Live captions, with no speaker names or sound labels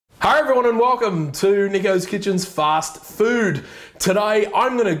Hi everyone and welcome to Nicko's Kitchen's Fast Food. Today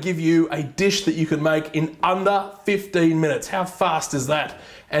I'm going to give you a dish that you can make in under 15 minutes. How fast is that?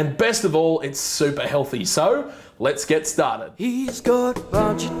 And best of all, it's super healthy. So let's get started. He's got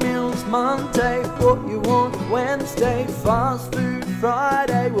budget meals Monday, what you want Wednesday, fast food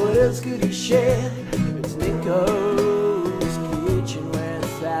Friday, what else could he share? It's Nicko's Kitchen where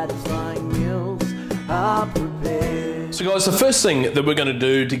satisfying meals are prepared. So guys, the first thing that we're going to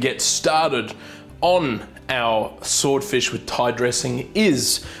do to get started on our swordfish with Thai dressing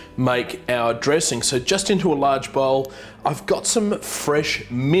is make our dressing. So just into a large bowl, I've got some fresh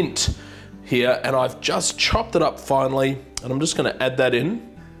mint here and I've just chopped it up finely and I'm just going to add that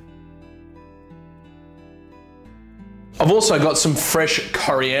in. I've also got some fresh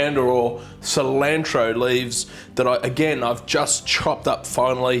coriander or cilantro leaves that I've just chopped up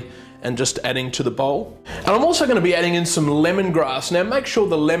finely and just adding to the bowl. And I'm also going to be adding in some lemongrass. Now make sure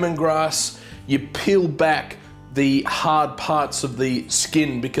the lemongrass, you peel back the hard parts of the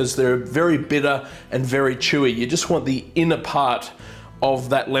skin because they're very bitter and very chewy. You just want the inner part of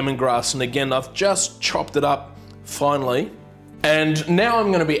that lemongrass. And again, I've just chopped it up finely. And now I'm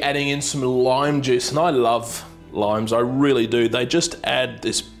going to be adding in some lime juice. And I love limes, I really do. They just add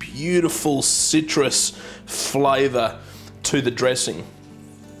this beautiful citrus flavor to the dressing.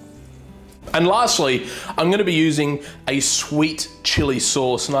 And lastly, I'm going to be using a sweet chili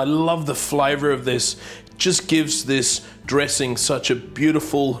sauce, and I love the flavor of this. It just gives this dressing such a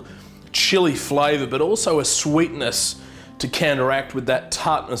beautiful chili flavor, but also a sweetness to counteract with that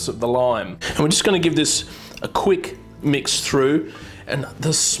tartness of the lime. And we're just going to give this a quick mix through, and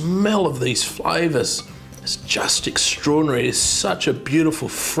the smell of these flavors is just extraordinary. It's such a beautiful,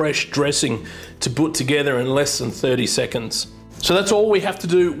 fresh dressing to put together in less than 30 seconds. So that's all we have to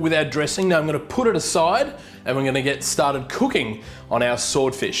do with our dressing. Now I'm going to put it aside and we're going to get started cooking on our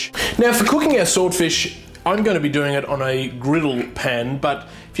swordfish. Now for cooking our swordfish, I'm going to be doing it on a griddle pan, but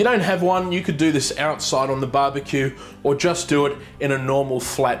if you don't have one, you could do this outside on the barbecue or just do it in a normal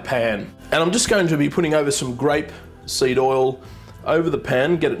flat pan. And I'm just going to be putting over some grape seed oil over the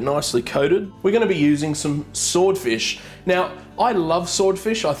pan, get it nicely coated. We're going to be using some swordfish. Now, I love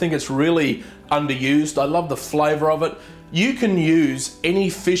swordfish. I think it's really underused. I love the flavor of it. You can use any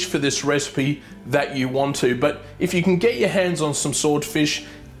fish for this recipe that you want to, but if you can get your hands on some swordfish,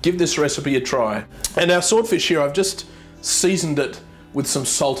 give this recipe a try. And our swordfish here, I've just seasoned it with some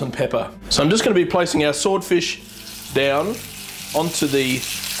salt and pepper. So I'm just going to be placing our swordfish down onto the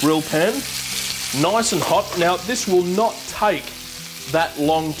grill pan, nice and hot. Now this will not take that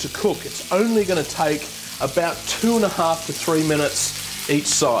long to cook. It's only going to take about 2.5 to 3 minutes each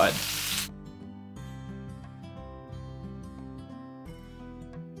side.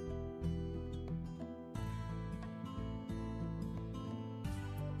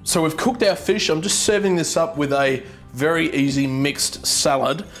 So we've cooked our fish. I'm just serving this up with a very easy mixed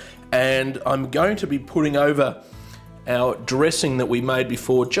salad, and I'm going to be putting over our dressing that we made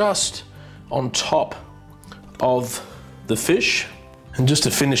before just on top of the fish, and just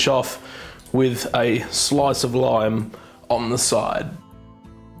to finish off with a slice of lime on the side.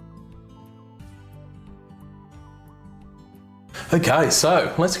 Okay,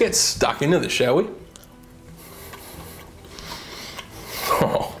 so let's get stuck into this, shall we?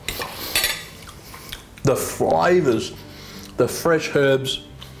 The flavors, the fresh herbs,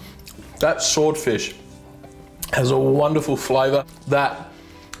 that swordfish has a wonderful flavor. That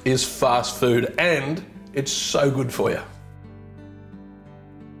is fast food and it's so good for you.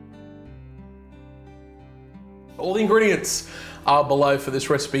 All the ingredients are below for this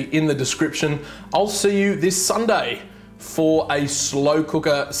recipe in the description. I'll see you this Sunday for a slow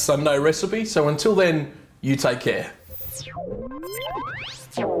cooker Sunday recipe. So until then, you take care.